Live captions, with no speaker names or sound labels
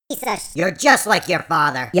You're just like your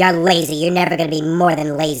father. You're lazy. You're never gonna be more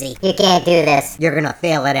than lazy. You can't do this. You're gonna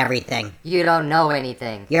fail at everything. You don't know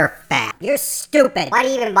anything. You're fat. You're stupid. Why do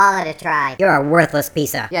you even bother to try? You're a worthless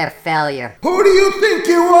piece of... You're a failure. Who do you think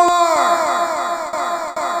you are?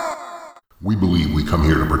 We believe we come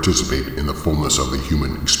here to participate in the fullness of the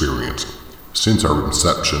human experience. Since our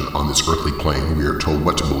inception on this earthly plane, we are told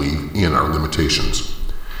what to believe and our limitations.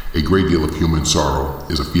 A great deal of human sorrow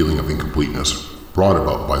is a feeling of incompleteness, brought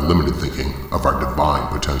about by limited thinking of our divine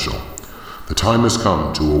potential. The time has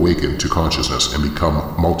come to awaken to consciousness and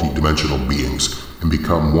become multi-dimensional beings and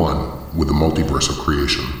become one with the multiverse of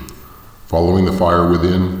creation, following the fire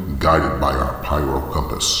within, guided by our Pyro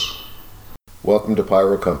Compass. Welcome to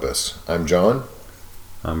Pyro Compass. I'm John.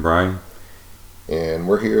 I'm Brian. And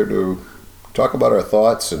we're here to talk about our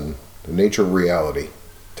thoughts and the nature of reality,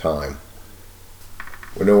 time.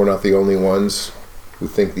 We know we're not the only ones who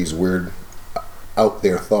think these weird, out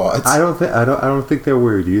there thoughts. I don't think they're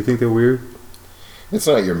weird. Do you think they're weird? It's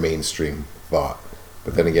not your mainstream thought.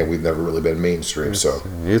 But then again, we've never really been mainstream, so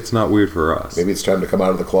it's not weird for us. Maybe it's time to come out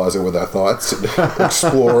of the closet with our thoughts and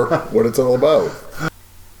explore what it's all about.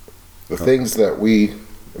 The things that we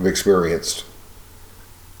have experienced.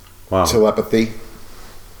 Wow. Telepathy.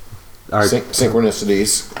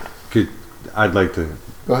 Synchronicities. I'd like to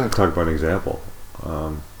Go ahead. talk about an example.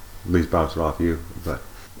 At least bounce it off you. But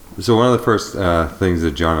so one of the first things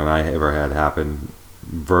that John and I ever had happen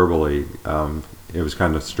verbally, it was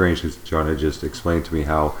kind of strange because John had just explained to me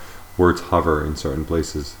how words hover in certain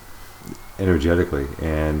places energetically.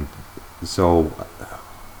 And so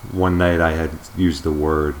one night I had used the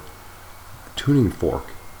word tuning fork.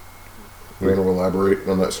 You want to elaborate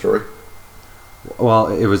on that story? Well,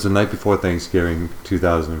 it was the night before Thanksgiving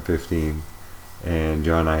 2015, and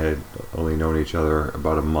John and I had only known each other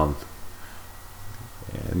about a month.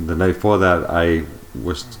 And the night before that, I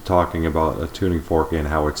was talking about a tuning fork and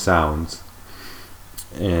how it sounds,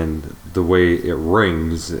 and the way it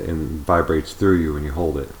rings and vibrates through you when you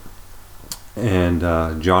hold it. And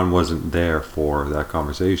John wasn't there for that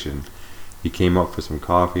conversation. He came up for some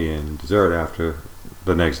coffee and dessert after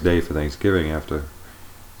the next day for Thanksgiving after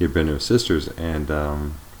he had been to his sister's, and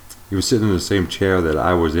he was sitting in the same chair that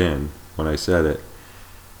I was in when I said it,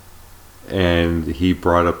 and he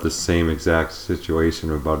brought up the same exact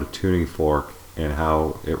situation about a tuning fork and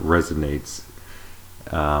how it resonates,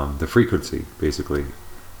 the frequency basically.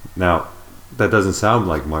 Now that doesn't sound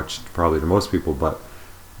like much probably to most people, but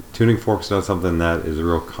tuning fork's not something that is a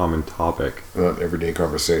real common topic. Not everyday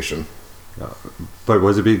conversation. But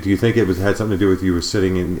was it? Do you think it had something to do with you were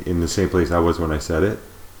sitting in the same place I was when I said it?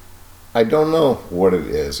 I don't know what it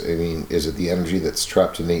is. I mean, is it the energy that's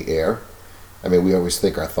trapped in the air? I mean, we always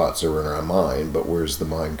think our thoughts are in our mind, but where's the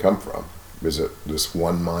mind come from? Is it this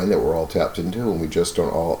one mind that we're all tapped into and we just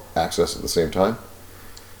don't all access at the same time?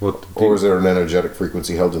 Well, or is there an energetic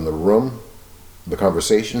frequency held in the room? The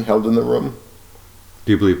conversation held in the room?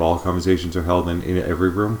 Do you believe all conversations are held in every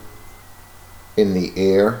room? In the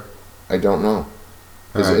air? I don't know.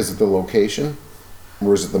 Is it the location?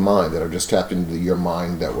 Or is it the mind that I've just tapped into your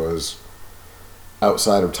mind that was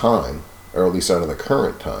outside of time, or at least out of the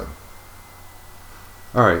current time?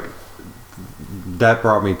 All right. That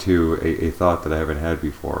brought me to a thought that I haven't had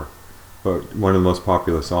before. But one of the most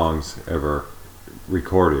popular songs ever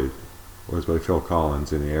recorded was by Phil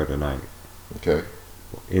Collins, In the Air Tonight. Okay.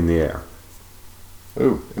 In the Air.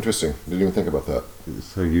 Ooh, interesting. Didn't even think about that.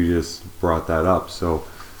 So you just brought that up. So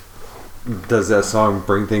does that song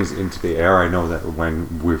bring things into the air? I know that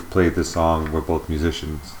when we've played this song, we're both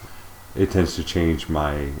musicians, it tends to change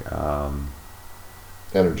my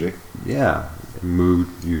energy. Yeah, mood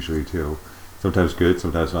usually too. Sometimes good,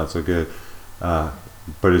 sometimes not so good. But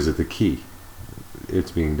is it the key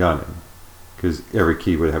it's being done in? Because every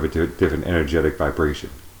key would have a different energetic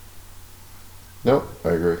vibration. No, I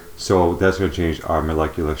agree. So that's going to change our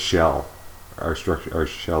molecular shell, our structure, our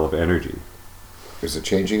shell of energy. Is it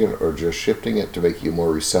changing it or just shifting it to make you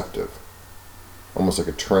more receptive? Almost like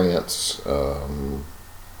a trance.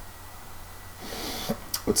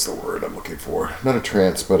 What's the word I'm looking for? Not a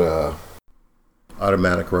trance, but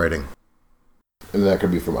automatic writing. And that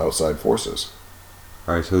could be from outside forces.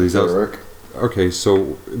 All right, so these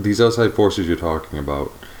so these outside forces you're talking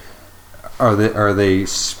about, are they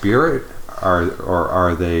spirit, or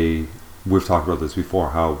are they? We've talked about this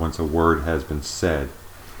before. How once a word has been said,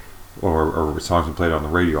 or songs been played on the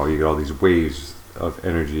radio, you get all these waves of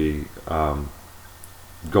energy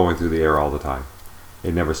going through the air all the time.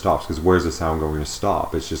 It never stops, because where's the sound going to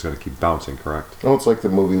stop? It's just going to keep bouncing, correct? Oh, it's like the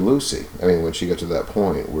movie Lucy. I mean, when she got to that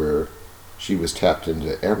point where she was tapped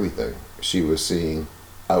into everything, she was seeing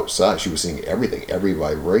outside. She was seeing everything, every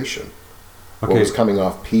vibration. What Okay. was coming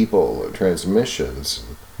off people, transmissions.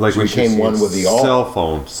 Like she we became one with the all. cell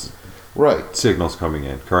phones Right. signals coming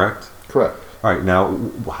in, correct? Correct. All right. Now,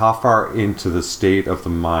 how far into the state of the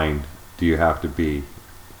mind do you have to be?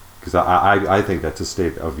 Because I think that's a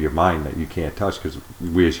state of your mind that you can't touch, because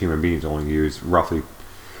we as human beings only use roughly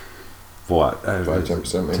what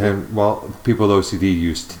 5-10% maybe. 10. Well, people with OCD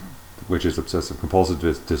use, which is obsessive compulsive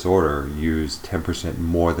disorder, use 10%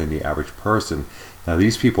 more than the average person. Now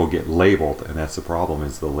these people get labeled, and that's the problem,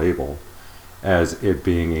 is the label, as it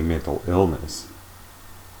being a mental illness.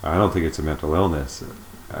 I don't think it's a mental illness.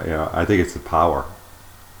 I think it's the power.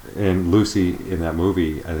 And Lucy in that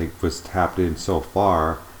movie, I think, was tapped in so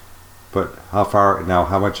far. But how far now?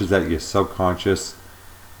 How much is that your subconscious,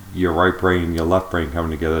 your right brain, and your left brain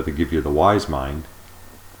coming together to give you the wise mind?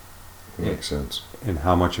 Makes sense. And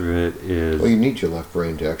how much of it is? Well, you need your left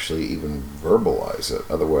brain to actually even verbalize it.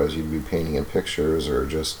 Otherwise, you'd be painting in pictures or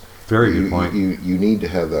just. Very good point. You need to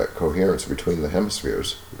have that coherence between the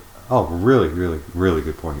hemispheres. Oh, really, really, really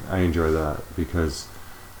good point. I enjoy that because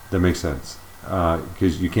that makes sense.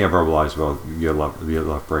 Because you can't verbalize well your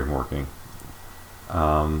left brain working.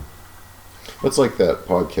 It's like that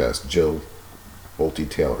podcast, Jill Bolte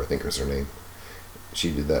Taylor, I think is her name.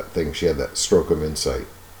 She did that thing. She had that stroke of insight.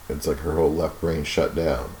 It's like her whole left brain shut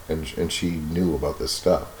down, and she knew about this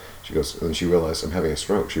stuff. She goes, and she realized, I'm having a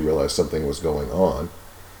stroke. She realized something was going on,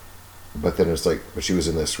 but then it's like, but she was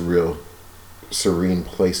in this real serene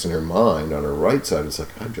place in her mind on her right side. It's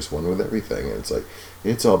like, I'm just one with everything, and it's like,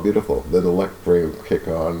 it's all beautiful. Then the left brain will kick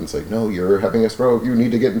on, and it's like, no, you're having a stroke. You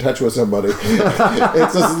need to get in touch with somebody.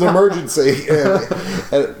 It's just an emergency.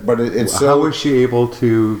 But it's so. How was she able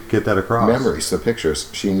to get that across? Memories, the pictures.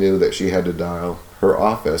 She knew that she had to dial her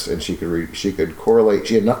office, and she could correlate.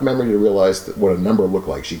 She had enough memory to realize what a number looked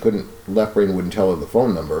like. She couldn't. Left brain wouldn't tell her the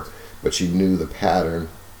phone number, but she knew the pattern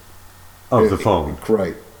of the phone.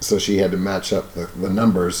 Right. So she had to match up the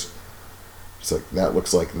numbers. It's like, that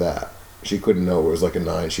looks like that. She couldn't know it was like a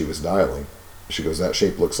 9 she was dialing. She goes, that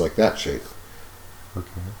shape looks like that shape.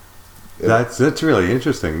 Okay. That's really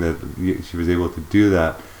interesting that she was able to do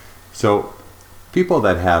that. So people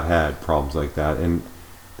that have had problems like that and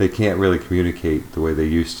they can't really communicate the way they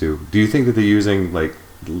used to, do you think that they're using like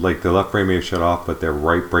the left brain may have shut off, but their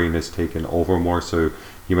right brain has taken over more, so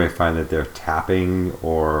you might find that they're tapping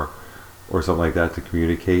or something like that to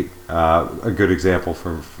communicate? A good example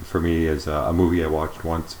for me is a movie I watched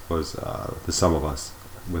once was The Sum of Us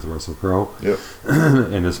with Russell Crowe. Yep.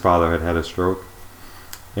 And his father had a stroke,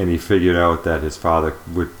 and he figured out that his father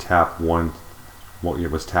would tap one, what he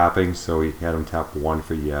was tapping, so he had him tap 1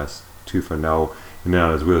 for yes, 2 for no, and then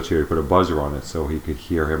on his wheelchair he put a buzzer on it so he could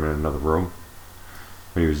hear him in another room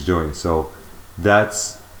when he was doing it. So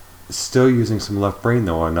that's still using some left brain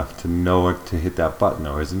though, enough to know it to hit that button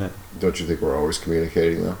though, isn't it? Don't you think we're always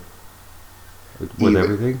communicating though? With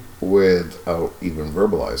everything? Without even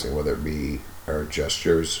verbalizing, whether it be our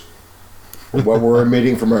gestures, or what we're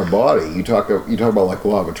emitting from our body. You talk about like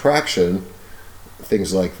law of attraction,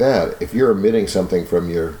 things like that. If you're emitting something from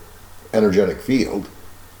your energetic field,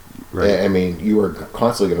 Right. I mean, you are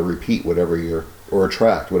constantly going to repeat or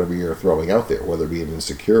attract whatever you're throwing out there, whether it be an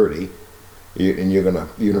insecurity, and the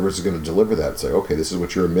universe is going to deliver that and say, okay, this is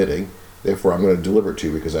what you're emitting, therefore I'm going to deliver it to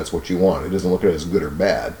you because that's what you want. It doesn't look at it as good or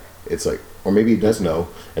bad. It's like, or maybe it does know,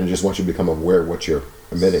 and it just wants you to become aware of what you're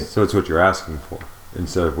emitting. So it's what you're asking for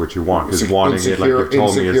instead of what you want, because wanting it, like you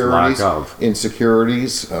told me, is lack of.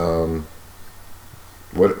 Insecurities,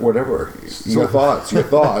 whatever. Your thoughts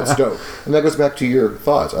don't. And that goes back to your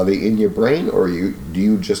thoughts. Are they in your brain, or do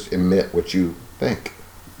you just emit what you think?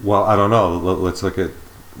 Well, I don't know. Let's look at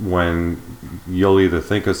when you'll either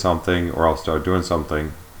think of something or I'll start doing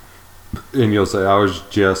something, and you'll say, I was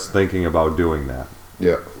just thinking about doing that.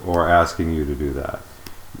 Yeah. Or asking you to do that.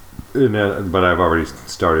 And then, but I've already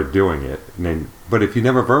started doing it. But if you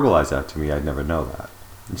never verbalize that to me, I'd never know that.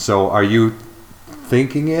 So are you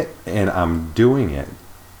thinking it and I'm doing it?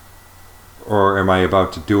 Or am I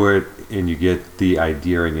about to do it and you get the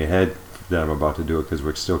idea in your head that I'm about to do it because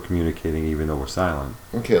we're still communicating even though we're silent?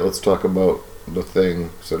 Okay, let's talk about the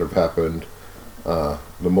things that have happened. The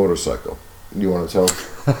motorcycle. You want to tell?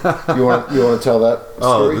 you want to tell that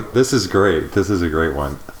story? Oh, this is great. This is a great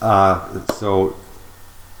one. So,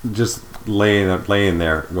 just laying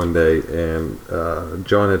there one day, and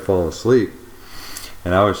John had fallen asleep,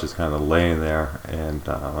 and I was just kind of laying there, and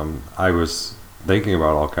I was thinking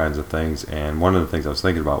about all kinds of things. And one of the things I was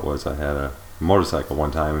thinking about was I had a motorcycle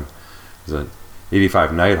one time. It was an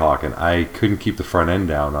 '85 Nighthawk, and I couldn't keep the front end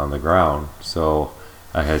down on the ground, so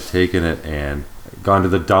I had taken it and gone to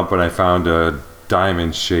the dump, and I found a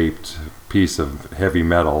diamond-shaped piece of heavy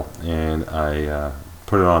metal, and I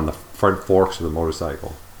put it on the front forks of the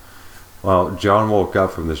motorcycle. Well, John woke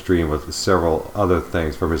up from this dream with several other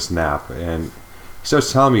things from his nap, and he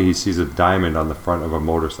starts telling me he sees a diamond on the front of a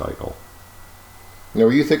motorcycle. Now,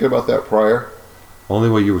 were you thinking about that prior? Only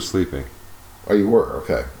while you were sleeping. Oh, you were?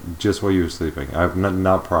 Okay. Just while you were sleeping.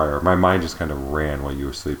 Not prior. My mind just kind of ran while you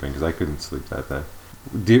were sleeping because I couldn't sleep that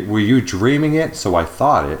day. Were you dreaming it, so I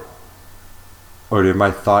thought it? Or did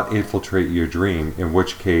my thought infiltrate your dream? In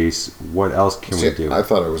which case, what else can we do? I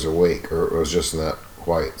thought I was awake, or it was just in that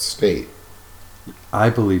quiet state. I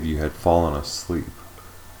believe you had fallen asleep.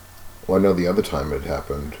 Well, I know the other time it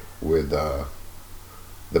happened with the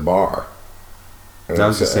bar. And That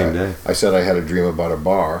was the same day. I said I had a dream about a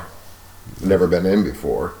bar, never been in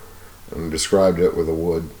before, and described it with a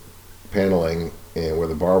wood paneling and where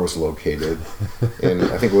the bar was located, and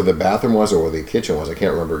I think where the bathroom was or where the kitchen was. I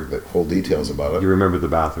can't remember the whole details about it. You remember the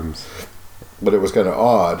bathrooms. But it was kind of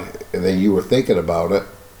odd, and then you were thinking about it,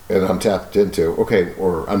 and I'm tapped into, okay,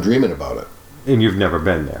 or I'm dreaming about it. And you've never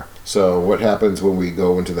been there. So what happens when we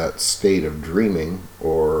go into that state of dreaming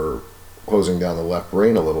or closing down the left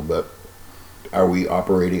brain a little bit? Are we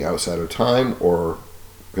operating outside of time, or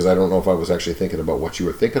because I don't know if I was actually thinking about what you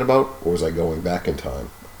were thinking about, or was I going back in time?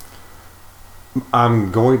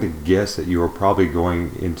 I'm going to guess that you were probably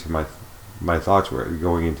going into my thoughts were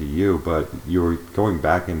going into you, but you were going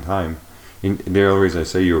back in time. And the only reason I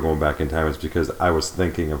say you were going back in time is because I was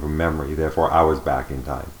thinking of a memory, therefore I was back in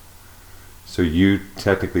time. So you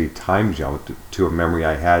technically time jumped to a memory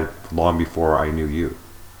I had long before I knew you,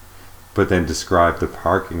 but then described the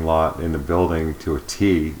parking lot in the building to a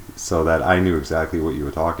T so that I knew exactly what you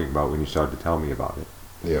were talking about when you started to tell me about it.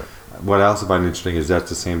 Yeah. What else I find interesting is that's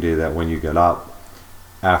the same day that when you get up,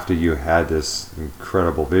 after you had this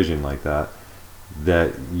incredible vision like that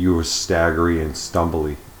you were staggery and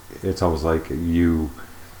stumbly. It's almost like you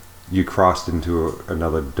crossed into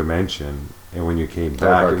another dimension, and when you came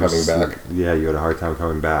back, yeah, you had a hard time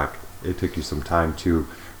coming back. It took you some time to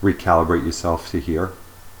recalibrate yourself to here.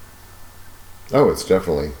 Oh, it's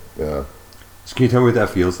definitely, yeah. So can you tell me what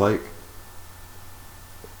that feels like?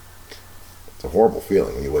 It's a horrible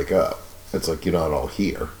feeling when you wake up. It's like you're not all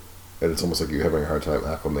here. And it's almost like you're having a hard time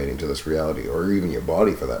acclimating to this reality, or even your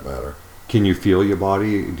body for that matter. Can you feel your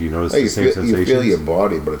body? Do you notice the same sensations? You feel your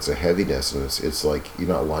body, but it's a heaviness, and it's like you're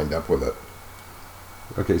not lined up with it.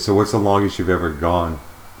 Okay, so what's the longest you've ever gone?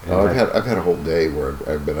 I've had a whole day where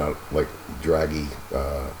I've been out like draggy.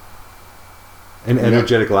 An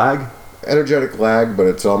energetic lag? Energetic lag, but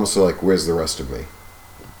it's almost like, where's the rest of me?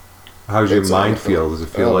 How's your mind feel? Does it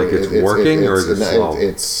feel like it's working, or is it slow?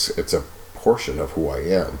 It's a portion of who I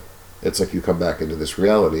am. It's like you come back into this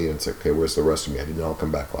reality, and it's like, okay, where's the rest of me? I didn't all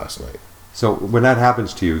come back last night. So when that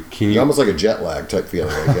happens to you, can you... It's almost like a jet lag type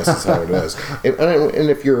feeling, I guess is how it is. And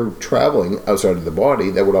if you're traveling outside of the body,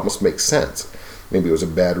 that would almost make sense. Maybe it was a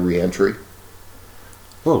bad re-entry.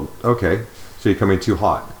 Well, okay. So you come in too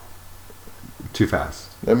hot, too fast.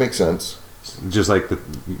 That makes sense. Just like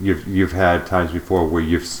you've had times before where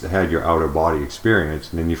you've had your outer body experience,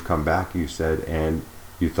 and then you've come back, you said, and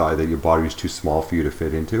you thought that your body was too small for you to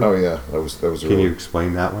fit into. Oh yeah, that was. Can you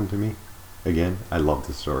explain that one to me again? I love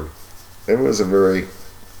the story. It was a very.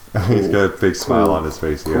 He's got a big smile on his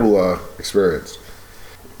face here. Cool experience.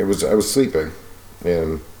 I was sleeping,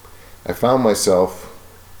 and I found myself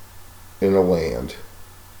in a land.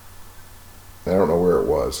 I don't know where it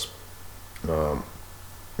was.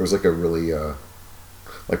 It was like a really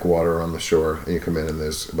like water on the shore, and you come in and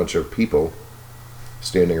there's a bunch of people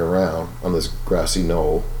standing around on this grassy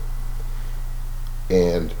knoll,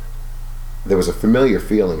 and there was a familiar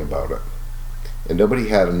feeling about it, and nobody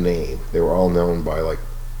had a name. They were all known by like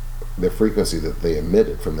the frequency that they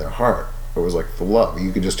emitted from their heart. It was like the love.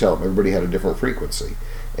 You could just tell them. Everybody had a different frequency,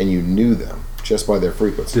 and you knew them just by their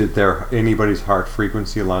frequency. Did anybody's heart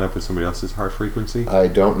frequency line up with somebody else's heart frequency? I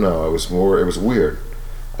don't know. It was weird.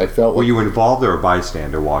 I felt. Were you involved or a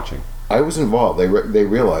bystander watching? I was involved. They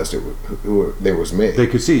realized it was me. They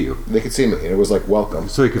could see you. They could see me, and it was like welcome.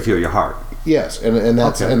 So they could feel your heart. Yes, and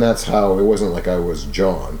that's Okay. and that's how it wasn't like I was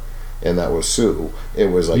John, and that was Sue. It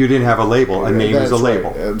was like You didn't have a label. A name is a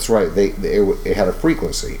label. That's right. It had a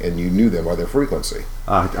frequency, and you knew them by their frequency.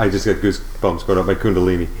 I just got goosebumps going up my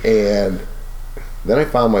kundalini. And then I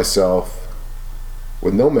found myself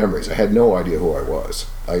with no memories. I had no idea who I was.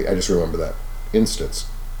 I just remember that instance,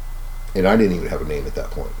 and I didn't even have a name at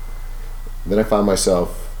that point. Then I found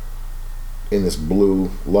myself in this blue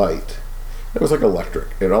light. It was like electric.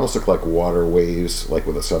 It almost looked like water waves, like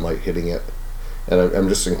with the sunlight hitting it. And I'm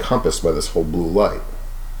just encompassed by this whole blue light.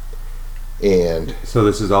 And So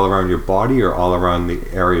this is all around your body or all around the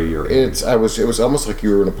area you're in? it was almost like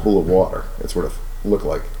you were in a pool of water. That's what it looked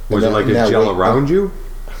like. Was it And like that- a that gel weight- around you?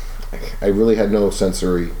 I really had no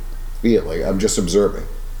sensory feeling. I'm just observing.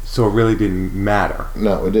 So it really didn't matter.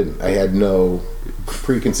 No, it didn't. I had no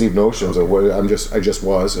preconceived notions of what I just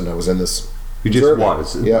was, and I was in this. You just observing.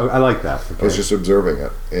 was. Yeah, I like that. I was just observing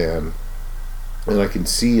it, and I can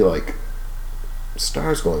see like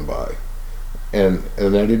stars going by, and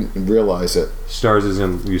I didn't realize it. Stars is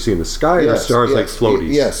in you see in the sky, or Yes, stars like yes,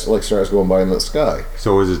 floaties? Yes, like stars going by in the sky.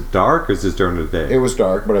 So is it dark, or is this during the day? It was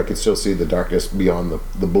dark, but I could still see the darkness beyond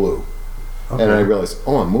the blue, and I realized,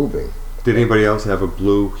 oh, I'm moving. Did anybody else have a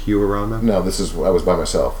blue hue around them? No, I was by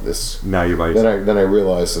myself. This. Now you're by Then yourself. I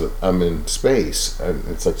realized that I'm in space, and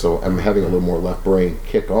it's like, so I'm having a little more left brain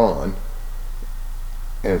kick on,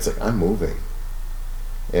 and it's like I'm moving,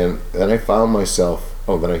 and then I found myself.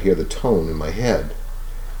 Oh, then I hear the tone in my head.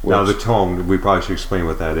 Now the which- tone, we probably should explain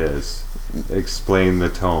what that is. Explain the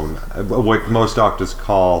tone. What most doctors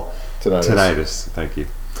call tinnitus. Thank you.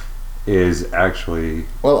 Is actually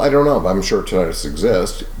Well, I don't know. I'm sure tinnitus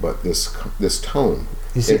exists, but this tone.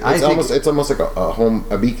 You see, I think- it's almost like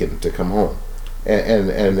a beacon to come home, and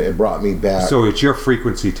it brought me back. so it's your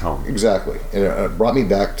frequency tone. Exactly, and it brought me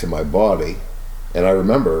back to my body, and I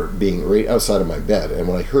remember being right outside of my bed, and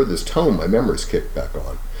when I heard this tone, my memories kicked back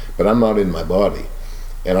on, but I'm not in my body,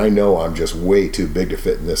 and I know I'm just way too big to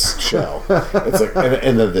fit in this shell. It's like,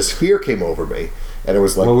 and then this fear came over me, and it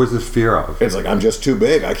was like, What was the fear of? it's like I'm just too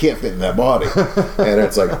big, I can't fit in that body, and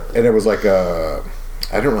it's like, and it was like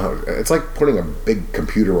I don't know how, it's like putting a big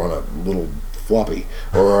computer on a little floppy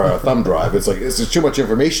or a thumb drive. It's like it's just too much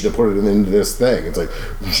information to put it into this thing. It's like,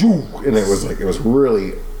 and it was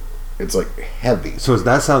really, it's like heavy. So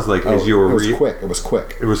that sounds like as you were it was quick. It was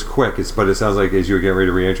quick. It was quick. But it sounds like as you were getting ready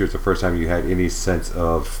to re-enter, it's the first time you had any sense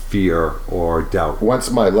of fear or doubt.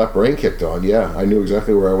 Once my left brain kicked on, yeah, I knew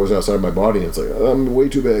exactly where I was outside my body. And it's like I'm way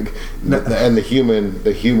too big, and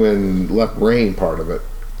the human left brain part of it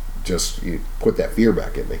just put that fear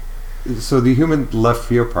back in me. So the human left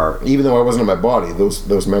fear part. Even though I wasn't in my body,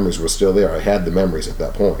 those memories were still there. I had the memories at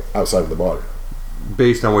that point outside of the body.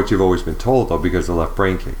 Based on what you've always been told, though, because the left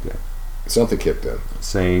brain kicked in, Something kicked in.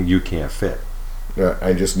 saying you can't fit.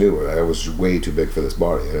 I just knew it. I was way too big for this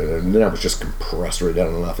body, and then I was just compressed right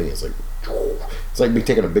down to nothing. It's like me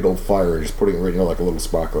taking a big old fire and just putting it right, like a little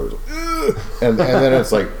sparkler. It's like, and then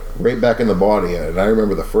it's like right back in the body. And I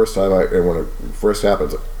remember the first time when it first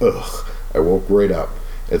happened, it's like, ugh. I woke right up.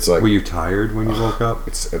 It's like, Were you tired when you woke up?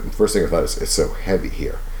 it's the first thing I thought is it's so heavy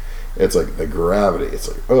here. It's like the gravity. It's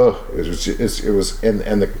like, ugh. It was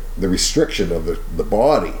and the restriction of the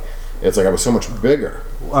body. It's like I was so much bigger.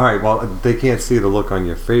 All right. Well, they can't see the look on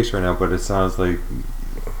your face right now, but it sounds like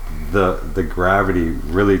the gravity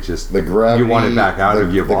really just The gravity. you want it back out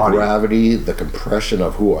of your body. The gravity, the compression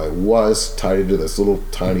of who I was, tied into this little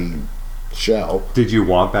tiny shell. Did you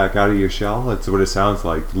want back out of your shell? That's what it sounds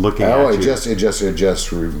like. Looking Oh, at it you.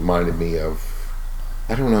 just reminded me of,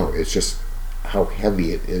 I don't know. It's just how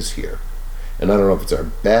heavy it is here, and I don't know if it's our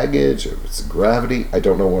baggage, if it's gravity. I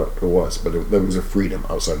don't know what it was, but there was a freedom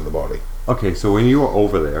outside of the body. Okay, so when you were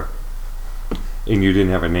over there, and you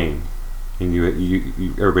didn't have a name, and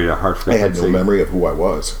you everybody had a heart I frequency. had no memory of who I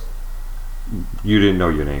was. You didn't know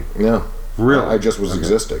your name. No, Really? I just was Okay.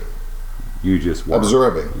 existing, You just were.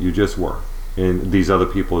 observing. You just were. And these other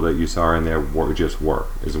people that you saw in there were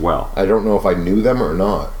as well. I don't know if I knew them or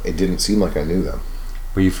not. It didn't seem like I knew them.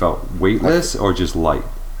 But you felt weightless or just light?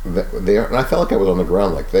 There, and I felt like I was on the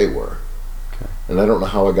ground like they were. Okay. And I don't know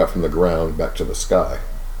how I got from the ground back to the sky.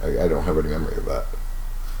 I don't have any memory of that.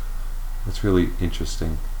 That's really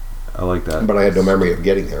interesting. I like that. But I had no memory of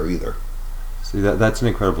getting there either. See, that's an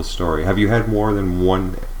incredible story. Have you had more than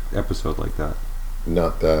one episode like that?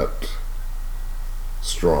 Not that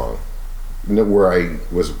strong. Where I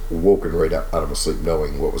was woken right out of a sleep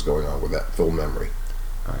knowing what was going on with that full memory.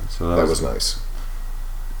 All right, so That was nice.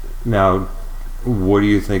 Now, what do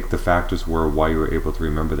you think the factors were why you were able to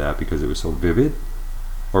remember that? Because it was so vivid?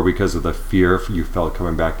 Or because of the fear you felt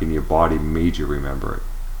coming back in your body made you remember it?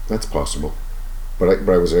 That's possible. But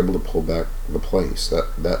I was able to pull back the place.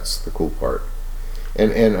 That's the cool part.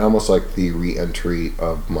 And almost like the re-entry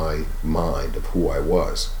of my mind of who I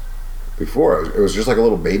was. Before, it was just like a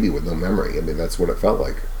little baby with no memory. I mean, that's what it felt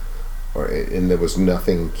like. And there was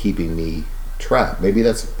nothing keeping me trapped. Maybe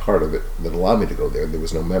that's part of it that allowed me to go there. There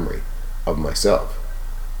was no memory of myself.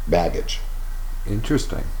 Baggage.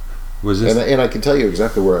 Interesting. Was this... And I can tell you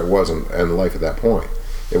exactly where I was in life at that point.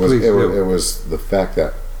 It was Please do. it was the fact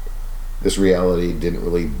that this reality didn't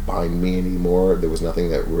really bind me anymore. There was nothing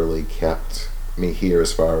that really kept me here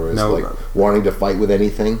as far as No, wanting to fight with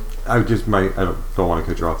anything. I don't want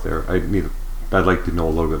to cut you off there. I'd like to know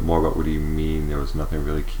a little bit more about what do you mean there was nothing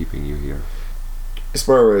really keeping you here. As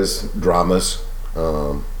far as dramas,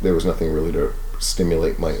 there was nothing really to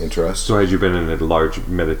stimulate my interest. So had you been in a large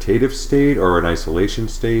meditative state or an isolation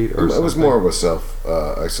state, or It was something? more of a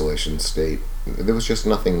self-isolation state. There was just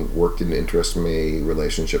nothing work didn't interest me,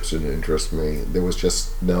 relationships didn't interest me. There was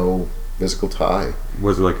just no physical tie.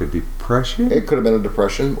 Was it like a depression? It could have been a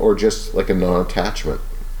depression or just like a non-attachment.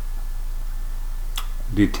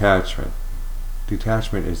 Detachment.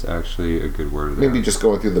 Detachment is actually a good word there. Maybe just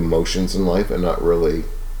going through the motions in life and not really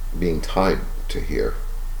being tied to here.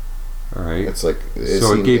 All right. It's like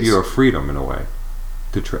So it gave you a freedom in a way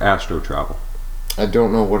to astro travel. I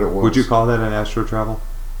don't know what it was. Would you call that an astro travel?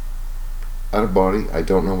 Out of body? I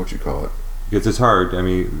don't know what you call it. Because it's hard. I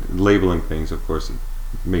mean, labeling things, of course, it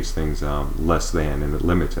makes things less than, and it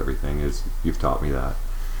limits everything. As you've taught me that.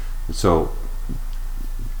 So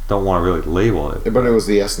don't want to really label it. But it was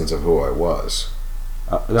the essence of who I was.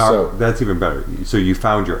 So- That's even better. So you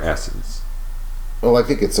found your essence, Well, I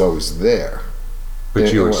think it's always there.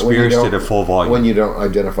 but you when experienced don't- it at full volume. When you don't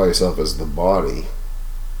identify yourself as the body,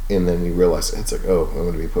 and then you realize it's like, oh, I'm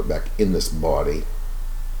going to be put back in this body.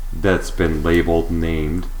 That's been labeled,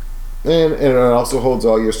 named. And it also holds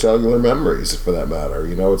all your cellular memories, for that matter.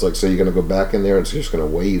 You know, it's like, so you're going to go back in there and it's just going to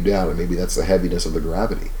weigh you down, and maybe that's the heaviness of the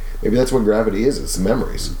gravity. Maybe that's what gravity is. It's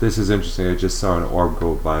memories. This is interesting. I just saw an orb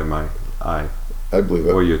go by my eye. I believe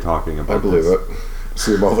it. What you're talking about. I believe this. it.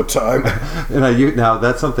 See them all the time. And now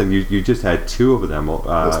that's something you just had two of them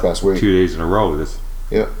This past week. 2 days in a row.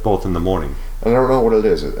 Yeah. Both in the morning. And I don't know what it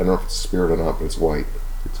is. I don't know if it's spirit or not, but it's white.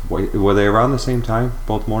 It's white. Were they around the same time,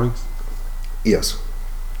 both mornings? Yes.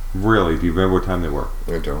 Really? Do you remember what time they were?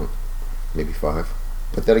 I don't. Maybe 5.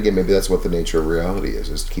 But then again, maybe that's what the nature of reality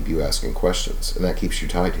is to keep you asking questions. And that keeps you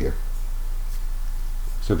tied here.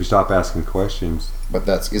 So if you stop asking questions, But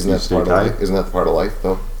isn't You that stay part of tied? life? Isn't that part of life,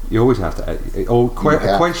 though? you always have to have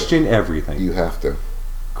to. question everything. You have to.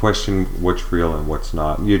 Question what's real and what's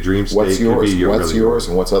not. Your dream state What's could yours? be your What's really yours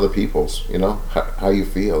and what's other people's? You know, how you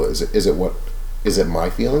feel. Is it my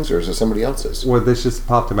feelings or is it somebody else's? Well, this just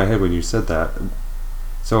popped in my head when you said that.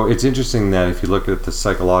 So it's interesting that if you look at the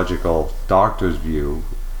psychological doctor's view,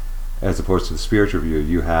 as opposed to the spiritual view,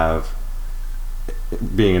 you have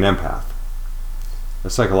being an empath. A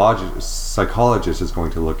psychologist is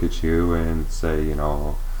going to look at you and say,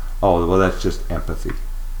 oh, well, that's just empathy.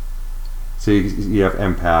 So you have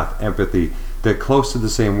empath, empathy. They're close to the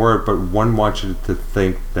same word, but one wants you to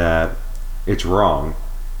think that it's wrong,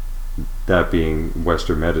 that being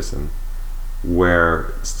Western medicine,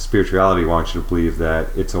 where spirituality wants you to believe that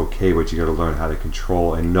it's okay, but you got to learn how to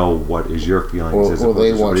control and know what is your feelings as Well, opposed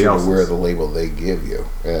they to want somebody you else's. to wear the label they give you,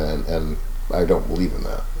 and I don't believe in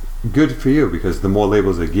that. Good for you, because the more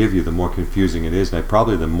labels they give you, the more confusing it is, and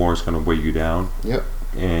probably the more it's going to weigh you down. Yep.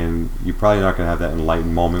 And you're probably not going to have that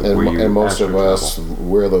enlightened moment And, where you and most of astral us travel.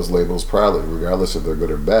 wear those labels proudly, regardless if they're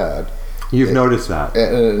good or bad. You've noticed that.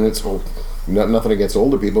 And it's nothing against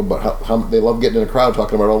older people, but how they love getting in a crowd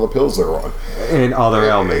talking about all the pills they're on. And other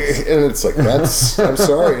ailments. And it's like, I'm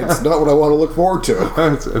sorry, it's not what I want to look forward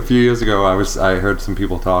to. A few years ago, I heard some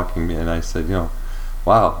people talking, and I said,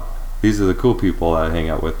 wow, these are the cool people I hang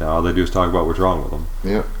out with now. All they do is talk about what's wrong with them.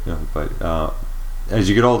 Yeah. But as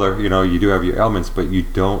you get older, you do have your ailments, but you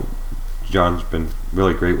don't. John's been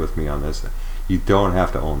really great with me on this. You don't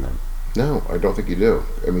have to own them. No, I don't think you do.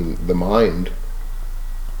 I mean, the mind,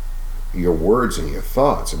 your words and your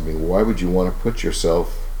thoughts. I mean, why would you want to put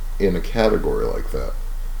yourself in a category like that?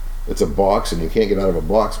 It's a box, and you can't get out of a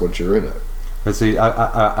box once you're in it. But see,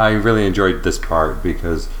 I really enjoyed this part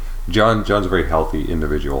because John's a very healthy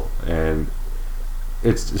individual, and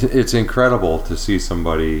it's incredible to see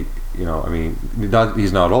somebody.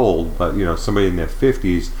 He's not old, but somebody in their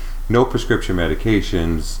 50s, no prescription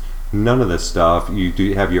medications, none of this stuff. You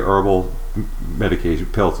do have your herbal medication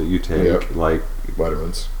pills that you take, Yep. like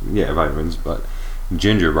Vitamins. vitamins, but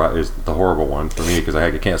ginger is the horrible one for me because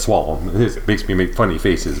I can't swallow them. It makes me make funny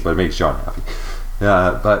faces, but it makes John happy.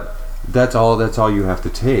 But that's all you have to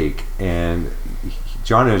take. And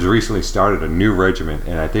John has recently started a new regimen,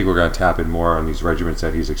 and I think we're going to tap in more on these regimens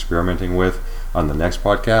that he's experimenting with on the next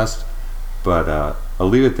podcast. But I'll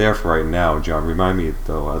leave it there for right now, John. Remind me,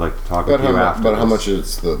 though, I'd like to talk with you after. But how this. much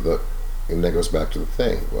is and that goes back to the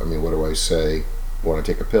thing. I mean, what do I say when I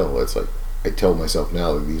take a pill? It's like I tell myself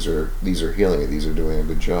now that these are healing me, these are doing a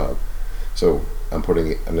good job. So I'm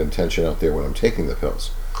putting an intention out there when I'm taking the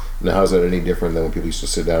pills. Now, how's that any different than when people used to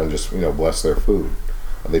sit down and just bless their food?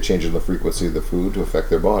 Are they changing the frequency of the food to affect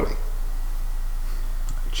their body?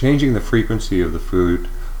 changing the frequency of the food,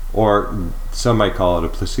 or some might call it a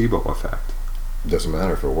placebo effect. It doesn't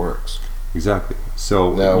matter if it works. Exactly.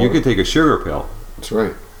 So Now, you could take a sugar pill That's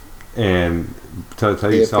right. and tell If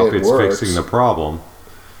yourself it it's works- fixing the problem.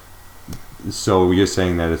 So you're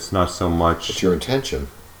saying that it's not so It's much. your intention.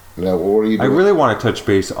 Now, what are you I doing? really want to touch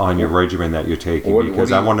base on your regimen that you're taking, What because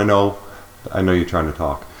do I you- want to know. I know you're trying to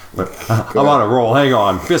talk, but I'm on a roll. Hang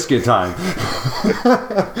on, biscuit time.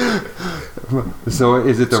 So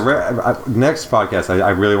is it the next podcast? I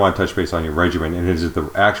really want to touch base on your regimen, and is it the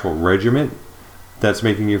actual regimen that's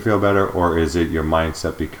making you feel better, or is it your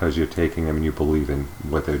mindset because you're taking them and you believe in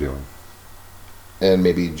what they're doing? And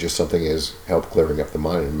maybe just something is help clearing up the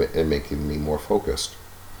mind and making me more focused.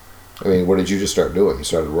 I mean, what did you just start doing? You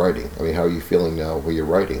started writing. I mean, how are you feeling now while you're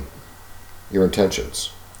writing? Your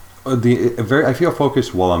intentions. I feel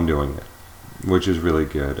focused while I'm doing it, which is really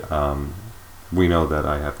good. We know that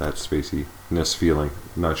I have that spaciness feeling.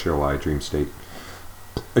 Not sure why, dream state.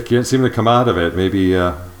 I can't seem to come out of it. Maybe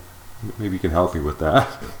you can help me with that.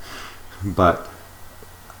 But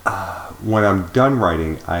when I'm done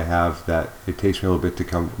writing, I have that. It takes me a little bit to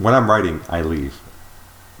come. When I'm writing, I leave,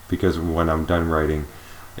 because when I'm done writing,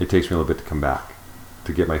 it takes me a little bit to come back,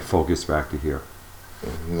 to get my focus back to here.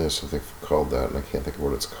 And there's something called that, and I can't think of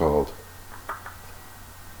what it's called.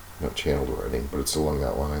 Not channeled writing, but it's along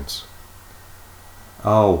that lines.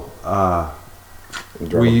 Oh,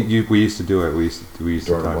 Drawing we used to do it. We used to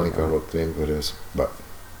drawing a talk blank about on it. what the name of it is, but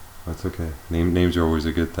That's okay. Names are always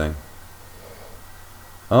a good thing.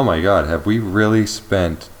 Oh my God, have we really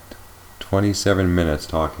spent 27 minutes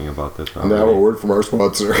talking about this already? now a word from our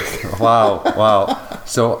sponsor. Wow.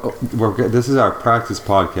 So this is our practice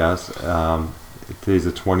podcast. Today's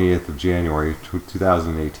the 20th of January,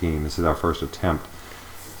 2018. This is our first attempt.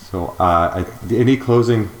 So any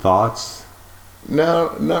closing thoughts?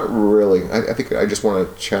 No, not really. I think I just want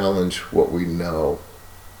to challenge what we know,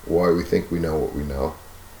 why we think we know what we know.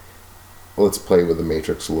 Let's play with the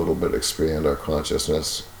matrix a little bit, expand our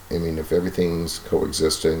consciousness. I mean, if everything's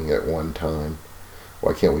coexisting at one time,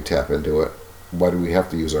 why can't we tap into it? Why do we have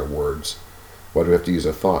to use our words? Why do we have to use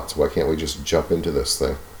our thoughts? Why can't we just jump into this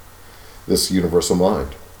thing, this universal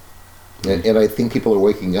mind? And I think people are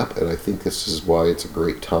waking up, and I think this is why it's a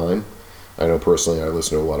great time. I know personally I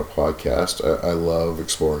listen to a lot of podcasts. I love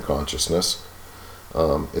exploring consciousness.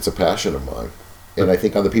 It's a passion of mine. And I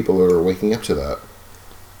think other people are waking up to that.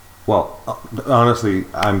 Well, honestly,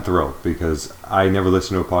 I'm thrilled because I never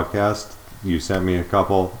listened to a podcast. You sent me a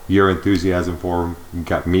couple. Your enthusiasm for them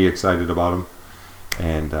got me excited about them.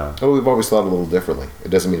 And Oh, we've always thought a little differently. It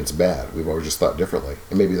doesn't mean it's bad. We've always just thought differently.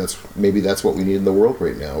 And maybe that's what we need in the world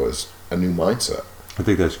right now, is a new mindset. I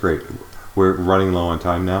think that's great. We're running low on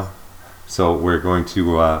time now, so we're going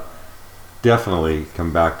to definitely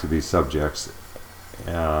come back to these subjects.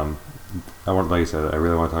 Like I said, I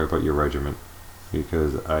really want to talk about your regimen,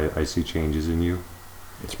 because I see changes in you.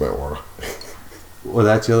 It's my aura. Well,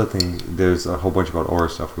 that's the other thing. There's a whole bunch about aura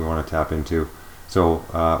stuff we want to tap into. So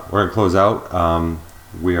we're going to close out.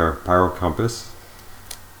 We are Pyro Compass.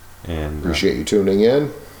 And Appreciate you tuning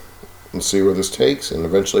in. And see where this takes. And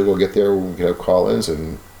eventually we'll get there. We can have call-ins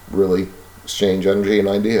and really exchange energy and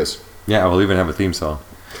ideas. yeah, we'll even have a theme song.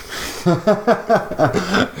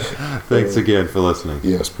 Thanks again for listening.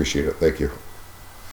 Yes, appreciate it. Thank you.